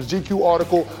fall in his GQ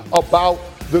article about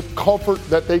the comfort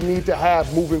that they need to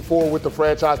have moving forward with the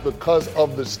franchise because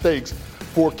of the stakes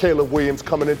for Caleb Williams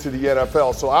coming into the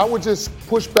NFL. So I would just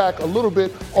push back a little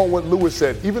bit on what Lewis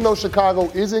said. Even though Chicago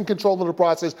is in control of the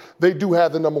process, they do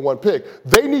have the number one pick.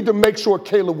 They need to make sure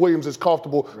Caleb Williams is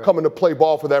comfortable coming to play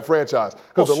ball for that franchise.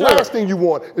 Because the last thing you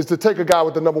want is to take a guy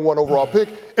with the number one overall pick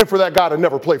and for that guy to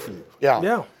never play for you.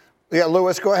 Yeah,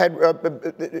 Lewis, go ahead.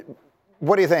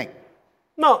 What do you think?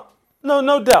 No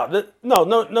doubt.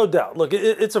 No doubt. Look,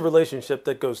 it's a relationship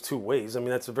that goes two ways. I mean,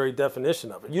 that's the very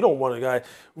definition of it. You don't want a guy,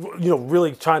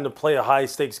 really trying to play a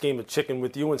high-stakes game of chicken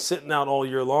with you and sitting out all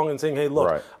year long and saying, hey,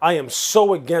 look, I am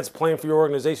so against playing for your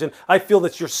organization. I feel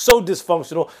that you're so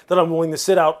dysfunctional that I'm willing to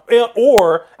sit out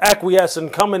or acquiesce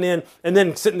and coming in and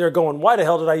then sitting there going, why the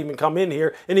hell did I even come in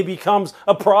here? And he becomes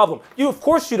a problem. Of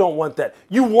course you don't want that.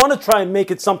 You want to try and make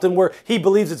it something where he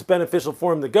believes it's beneficial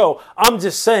for him to go. I'm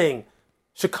just saying,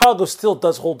 Chicago still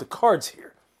does hold the cards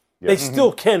here. They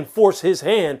still can force his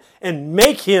hand and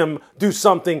make him do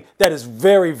something that is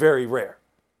very, very rare.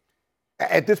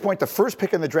 At this point, the first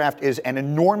pick in the draft is an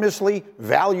enormously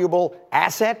valuable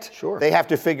asset. Sure. They have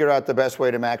to figure out the best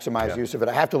way to maximize use of it.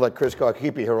 I have to let Chris go. I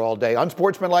keep you here all day.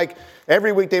 Unsportsmanlike,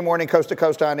 every weekday morning, coast to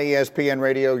coast on ESPN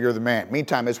Radio. You're the man.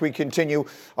 Meantime, as we continue,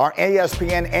 our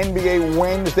ESPN NBA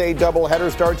Wednesday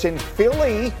doubleheader starts in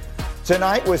Philly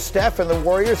tonight with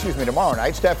tomorrow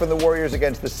night, Steph and the Warriors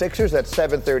against the Sixers at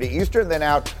 7:30 Eastern. Then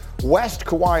out west,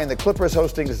 Kawhi and the Clippers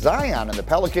hosting Zion and the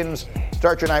Pelicans.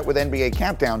 Start your night with NBA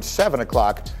Countdown, 7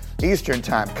 o'clock Eastern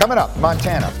time. Coming up,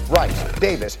 Montana, Rice,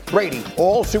 Davis, Brady,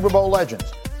 all Super Bowl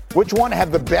legends. Which one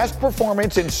had the best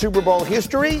performance in Super Bowl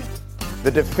history?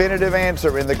 The definitive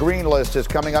answer in the green list is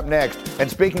coming up next. And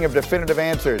speaking of definitive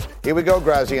answers, here we go,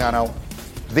 Graziano.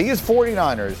 These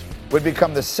 49ers would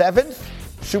become the 7th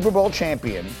Super Bowl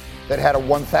champion that had a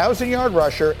 1,000-yard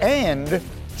rusher and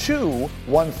 2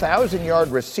 1,000-yard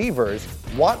receivers.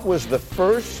 What was the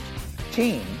first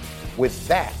team with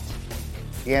that?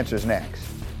 The answer's next.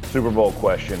 Super Bowl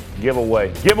question.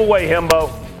 Giveaway. Giveaway,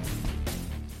 Himbo.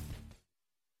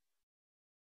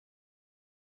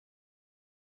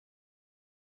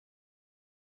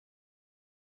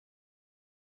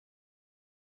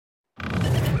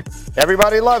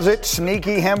 Everybody loves it.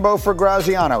 Sneaky Hembo for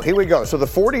Graziano. Here we go. So the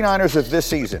 49ers of this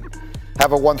season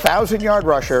have a 1,000-yard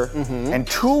rusher and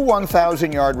 2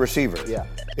 1,000-yard receivers. Yeah.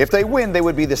 If they win, they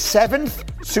would be the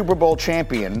 7th Super Bowl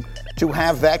champion to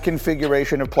have that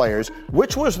configuration of players.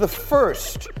 Which was the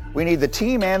first? We need the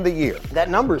team and the year. That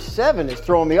number 7 is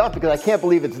throwing me off because I can't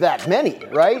believe it's that many,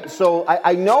 right? So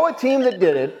I know a team that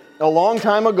did it a long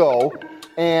time ago,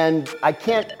 and I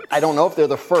don't know if they're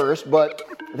the first, but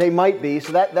they might be,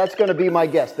 so that's going to be my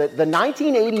guess. The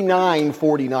 1989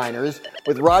 49ers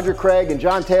with Roger Craig and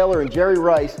John Taylor and Jerry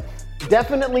Rice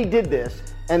definitely did this,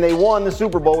 and they won the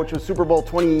Super Bowl, which was Super Bowl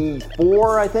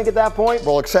 24, I think, at that point.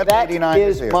 Well, except 89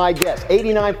 is here. My guess.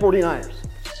 89 49ers.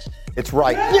 It's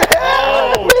right.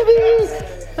 Yeah, baby!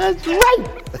 That's right.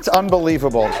 It's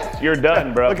unbelievable. You're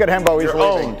done, bro. Look at Hembo. He's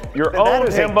You're leaving. owned. You're owned, That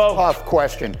is Hembo. a tough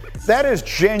question. That is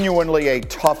genuinely a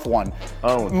tough one.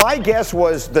 My guess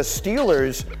was the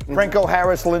Steelers, Franco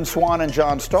Harris, Lynn Swann, and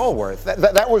John Stallworth.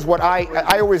 That was what I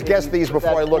always guess these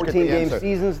before I look at the answer. 14-game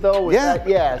seasons, though?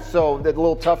 So it's a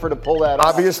little tougher to pull that off.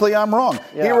 Obviously, I'm wrong.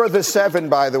 Yeah. Here are the 7,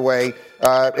 by the way.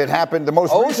 It happened. The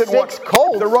most recent one.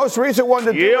 Colts. The most recent one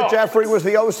to do it, Jeffrey, was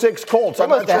the 06 Colts. They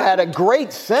must have had a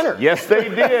great center. Yes, they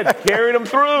did. Carried them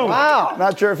through. Wow.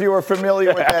 Not sure if you were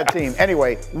familiar with that team.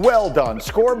 Anyway, well done.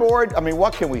 Scoreboard, I mean,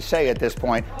 what can we say at this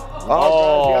point?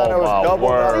 Graziano's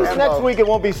doubled up. At least next week it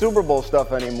won't be Super Bowl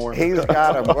stuff anymore. He's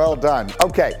got him. Well done.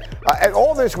 Okay.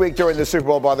 All this week during the Super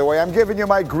Bowl, by the way, I'm giving you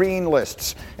my green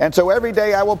lists. And so every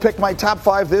day I will pick my top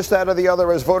 5, this, that, or the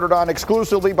other, as voted on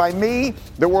exclusively by me,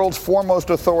 the world's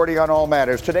foremost authority on all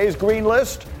matters. Today's green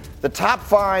list, the top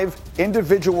 5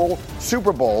 individual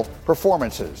Super Bowl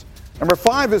performances. Number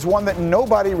 5 is one that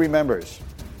nobody remembers.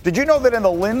 Did you know that in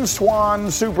the Lynn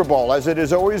Swann Super Bowl, as it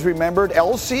is always remembered,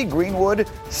 L.C. Greenwood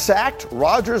sacked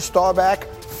Roger Staubach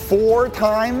 4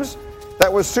 times?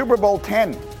 That was Super Bowl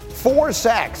 10. 4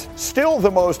 sacks, still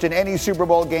the most in any Super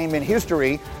Bowl game in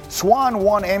history. Swann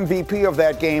won MVP of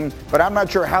that game, but I'm not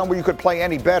sure how you could play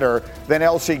any better than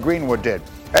L.C. Greenwood did.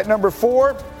 At number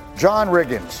 4, John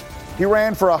Riggins. He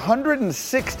ran for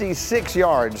 166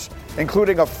 yards,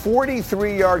 including a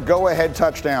 43-yard go-ahead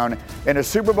touchdown in a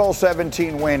Super Bowl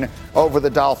 17 win over the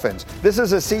Dolphins. This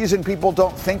is a season people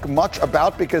don't think much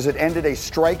about because it ended a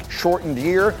strike-shortened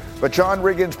year, but John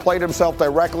Riggins played himself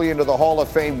directly into the Hall of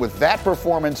Fame with that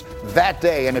performance that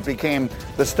day, and it became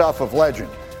the stuff of legend.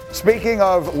 Speaking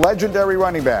of legendary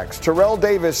running backs, Terrell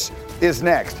Davis is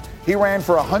next. He ran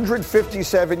for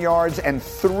 157 yards and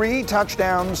 3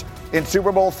 touchdowns in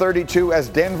Super Bowl 32 as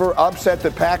Denver upset the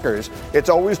Packers. It's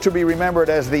always to be remembered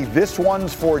as the "this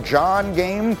one's for John"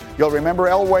 game. You'll remember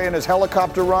Elway and his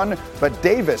helicopter run, but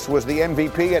Davis was the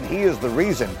MVP, and he is the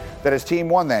reason that his team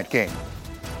won that game.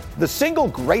 The single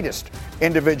greatest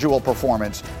individual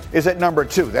performance is at number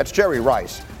 2. That's Jerry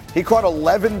Rice. He caught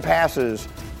 11 passes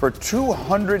for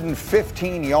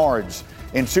 215 yards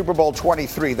in Super Bowl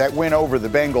 23, that win over the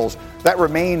Bengals. That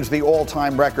remains the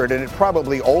all-time record, and it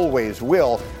probably always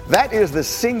will. That is the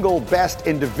single best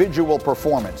individual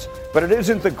performance, but it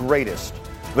isn't the greatest.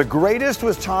 The greatest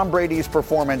was Tom Brady's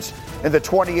performance in the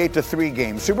 28-3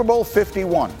 game, Super Bowl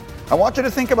 51. I want you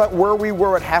to think about where we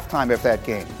were at halftime of that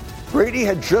game. Brady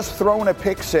had just thrown a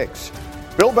pick 6.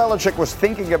 Bill Belichick was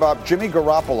thinking about Jimmy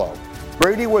Garoppolo.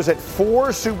 Brady was at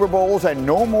 4 Super Bowls and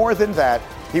no more than that.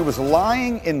 He was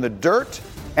lying in the dirt,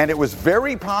 and it was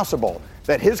very possible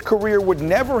that his career would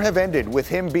never have ended with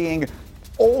him being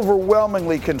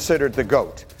overwhelmingly considered the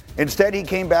GOAT. Instead, he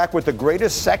came back with the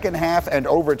greatest second half and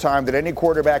overtime that any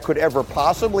quarterback could ever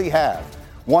possibly have,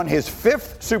 won his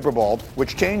 5th Super Bowl,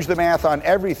 which changed the math on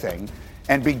everything,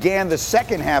 and began the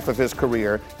second half of his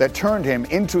career that turned him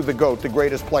into the GOAT, the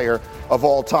greatest player of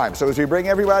all time. So as we bring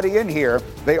everybody in here,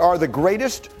 they are the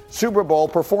greatest Super Bowl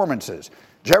performances.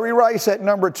 Jerry Rice at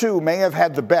number 2 may have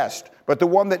had the best, but the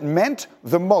one that meant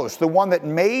the most, the one that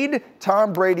made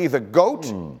Tom Brady the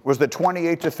GOAT, was the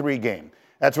 28-3 game.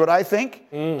 That's what I think.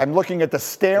 I'm looking at the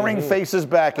staring faces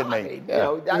back at me.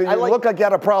 You look like you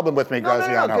had a problem with me,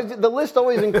 Graziano. No, because the list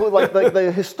always includes like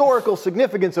the historical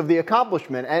significance of the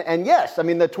accomplishment. And yes, I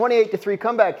mean, the 28-3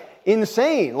 comeback,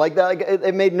 insane.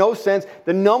 It made no sense.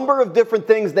 The number of different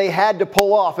things they had to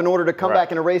pull off in order to come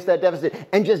back and erase that deficit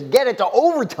and just get it to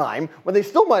overtime when they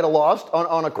still might have lost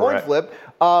on a coin flip.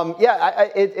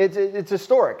 It's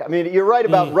historic. I mean, you're right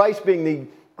about Rice being the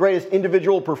greatest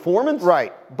individual performance.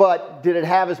 Right. But did it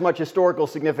have as much historical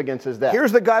significance as that?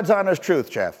 Here's the God's honest truth,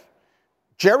 Jeff.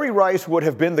 Jerry Rice would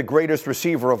have been the greatest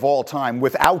receiver of all time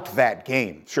without that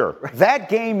game. Sure. That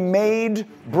game made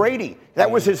Brady. That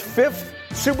was his 5th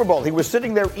Super Bowl. He was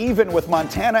sitting there even with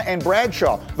Montana and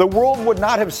Bradshaw. The world would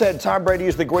not have said Tom Brady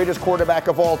is the greatest quarterback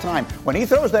of all time. When he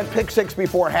throws that pick 6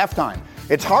 before halftime,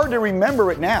 it's hard to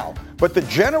remember it now, but the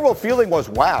general feeling was,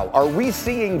 wow, are we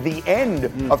seeing the end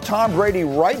of Tom Brady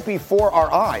right before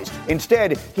our eyes?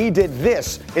 Instead, he did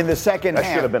this in the second half.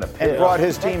 That should have been a pick. And brought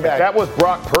his team back. If that was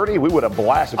Brock Purdy, we would have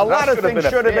blasted. A lot of things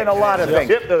should have been a lot of things.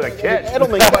 Tip to the catch.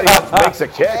 Somebody else makes a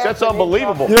catch. That's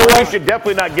unbelievable. You know what? We should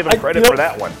definitely not give him credit for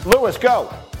that one. Lewis,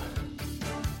 go.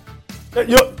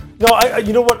 You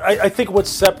know what? I think what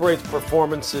separates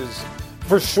performances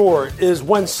for sure is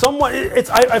when someone,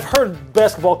 I've heard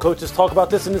basketball coaches talk about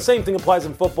this, and the same thing applies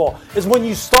in football, is when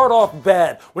you start off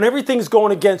bad, when everything's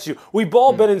going against you. We've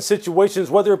all been in situations,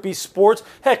 whether it be sports,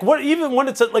 heck, even when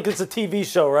it's a TV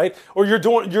show, right? Or you're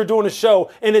doing a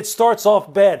show and it starts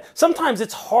off bad. Sometimes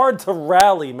it's hard to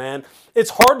rally, man.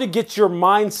 It's hard to get your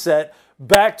mindset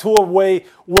back to a way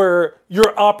where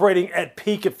you're operating at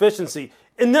peak efficiency.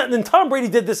 And then Tom Brady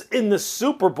did this in the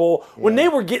Super Bowl when they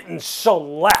were getting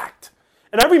shellacked.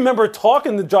 And I remember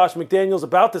talking to Josh McDaniels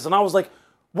about this, and I was like,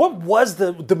 what was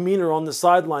the demeanor on the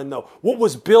sideline, though? What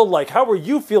was Bill like? How were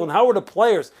you feeling? How were the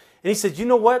players? And he said, you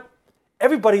know what?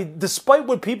 Everybody, despite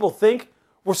what people think,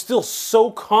 were still so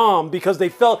calm because they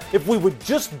felt if we would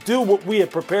just do what we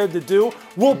had prepared to do,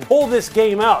 we'll pull this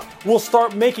game out. We'll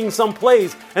start making some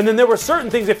plays. And then there were certain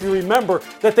things, if you remember,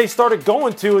 that they started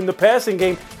going to in the passing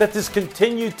game that just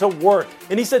continued to work.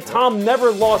 And he said Tom never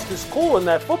lost his cool in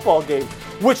that football game,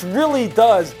 which really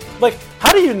does. Like,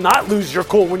 how do you not lose your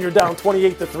cool when you're down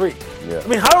 28-3? Yeah. I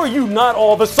mean, how are you not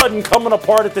all of a sudden coming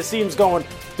apart at the seams going,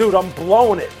 dude, I'm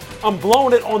blowing it. I'm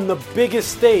blowing it on the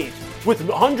biggest stage with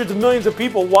hundreds of millions of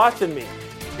people watching me.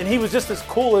 And he was just as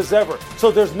cool as ever.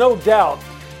 So there's no doubt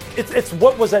it's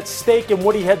what was at stake and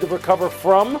what he had to recover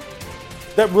from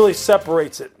that really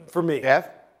separates it for me. Yeah.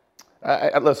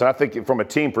 Listen, I think from a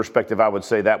team perspective, I would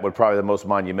say that would probably be the most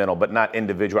monumental, but not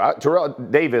individual. Terrell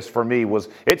Davis for me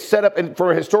it's set up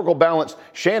for a historical balance.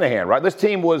 Shanahan, right? This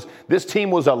team was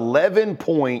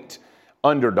 11-point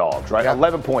underdogs, right?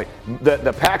 11 point.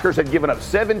 The Packers had given up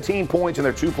 17 points in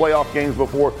their 2 playoff games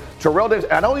before. Terrell Davis,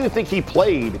 I don't even think he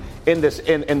played in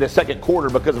the second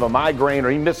quarter because of a migraine, or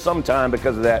he missed some time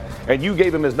because of that. And you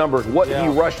gave him his numbers, what he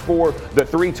rushed for, the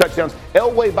 3 touchdowns.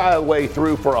 Elway, by the way,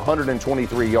 threw for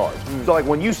 123 yards. So, like,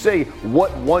 when you say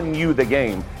what won you the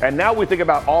game, and now we think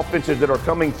about offenses that are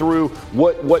coming through,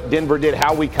 what Denver did,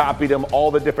 how we copied them,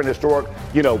 all the different historic,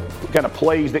 kind of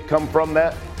plays that come from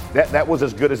that. that was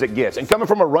as good as it gets. And coming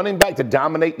from a running back to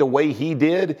dominate the way he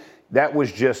did, that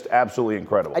was just absolutely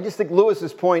incredible. I just think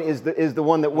Lewis's point is the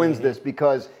one that wins this,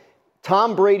 because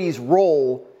Tom Brady's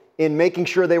role in making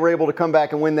sure they were able to come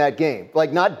back and win that game.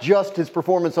 Like, not just his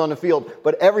performance on the field,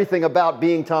 but everything about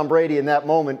being Tom Brady in that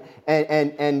moment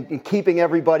and keeping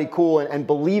everybody cool and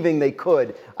believing they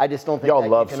could. I just don't think y'all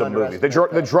love some movies.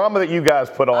 The drama that you guys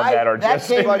put on that that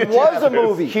game was a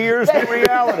movie. Here's the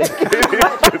reality.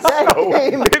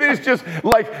 It is just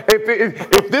like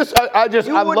if this. I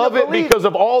love it because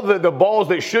of all the balls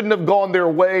that shouldn't have gone their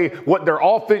way, what their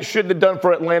offense shouldn't have done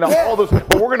for Atlanta, all those.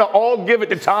 But we're gonna all give it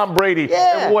to Tom Brady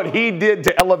and what he did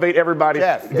to elevate everybody.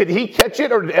 Did he catch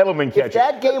it or did Edelman catch it?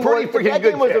 That game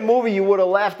was a movie, you would have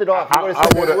laughed it off.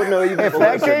 If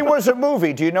that game was a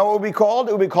movie, do you know what it would be called?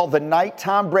 It would be called The Night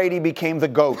Tom Brady Became the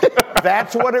GOAT.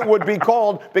 That's what it would be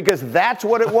called, because that's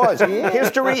what it was.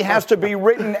 History has to be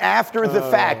written after the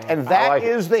fact, and that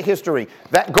is the history.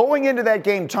 That going into that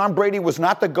game, Tom Brady was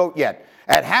not the GOAT yet.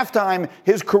 At halftime,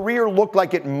 his career looked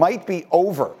like it might be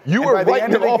over. You were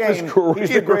writing off his career.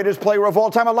 He's the greatest player of all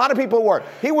time. A lot of people were.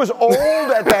 He was old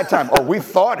at that time. Or we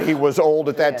thought he was old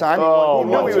at that time. Oh,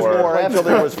 we knew he was more until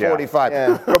he was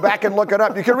 45. Go back and look it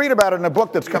up. You can read about it in a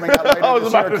book that's coming out later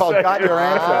this year called Got Your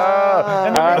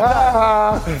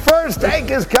Answers. First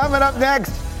Take is coming up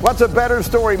next. What's a better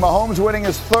story, Mahomes winning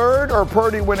his third or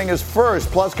Purdy winning his first?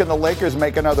 Plus, can the Lakers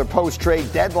make another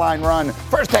post-trade deadline run?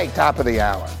 First Take, top of the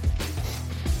hour.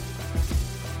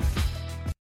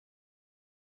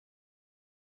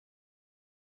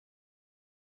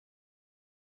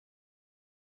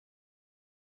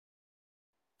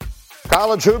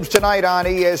 College hoops tonight on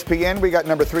ESPN. We got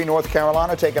number 3 North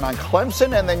Carolina taking on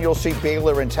Clemson, and then you'll see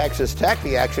Baylor and Texas Tech.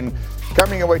 The action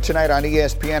coming your way tonight on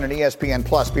ESPN and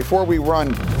ESPN+. Before we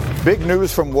run, big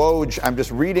news from Woj. I'm just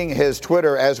reading his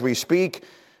Twitter as we speak.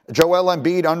 Joel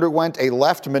Embiid underwent a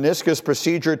left meniscus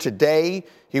procedure today.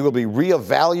 He will be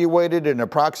reevaluated in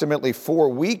approximately 4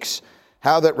 weeks.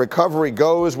 How that recovery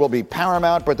goes will be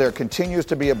paramount, but there continues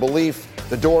to be a belief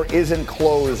the door isn't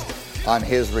closed on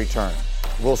his return.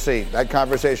 We'll see. That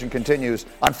conversation continues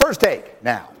on First Take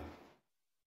now.